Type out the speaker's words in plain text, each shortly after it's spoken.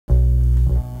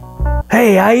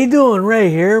Hey, how you doing? Ray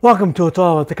here. Welcome to It's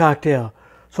All About the Cocktail.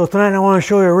 So tonight I want to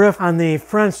show you a riff on the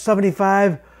French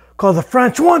 75 called the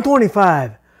French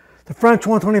 125. The French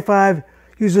 125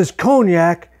 uses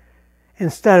cognac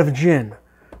instead of gin.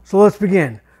 So let's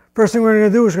begin. First thing we're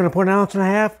going to do is we're going to put 1.5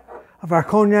 ounces of our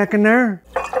cognac in there.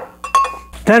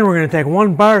 Then we're going to take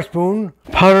 1 bar spoon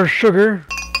powdered sugar.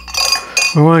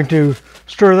 We're going to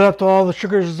stir that up till all the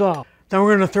sugar is dissolved. Then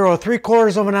we're going to throw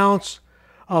 3/4 ounce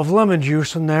of lemon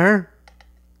juice in there.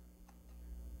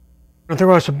 I'm going to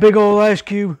throw us a big old ice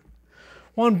cube.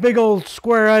 1 big old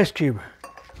square ice cube.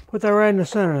 Put that right in the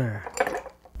center there.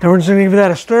 Then we're just going to give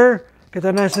that a stir. Get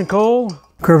that nice and cold.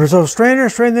 Curve yourself a strainer,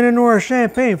 strain it into our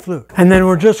champagne flute. And then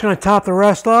we're just going to top the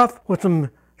rest off with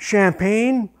some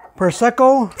champagne,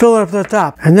 Prosecco, fill it up to the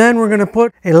top. And then we're going to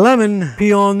put a lemon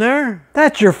peel in there.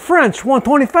 That's your French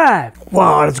 125.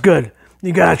 Wow, that's good.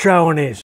 You got to try one of these.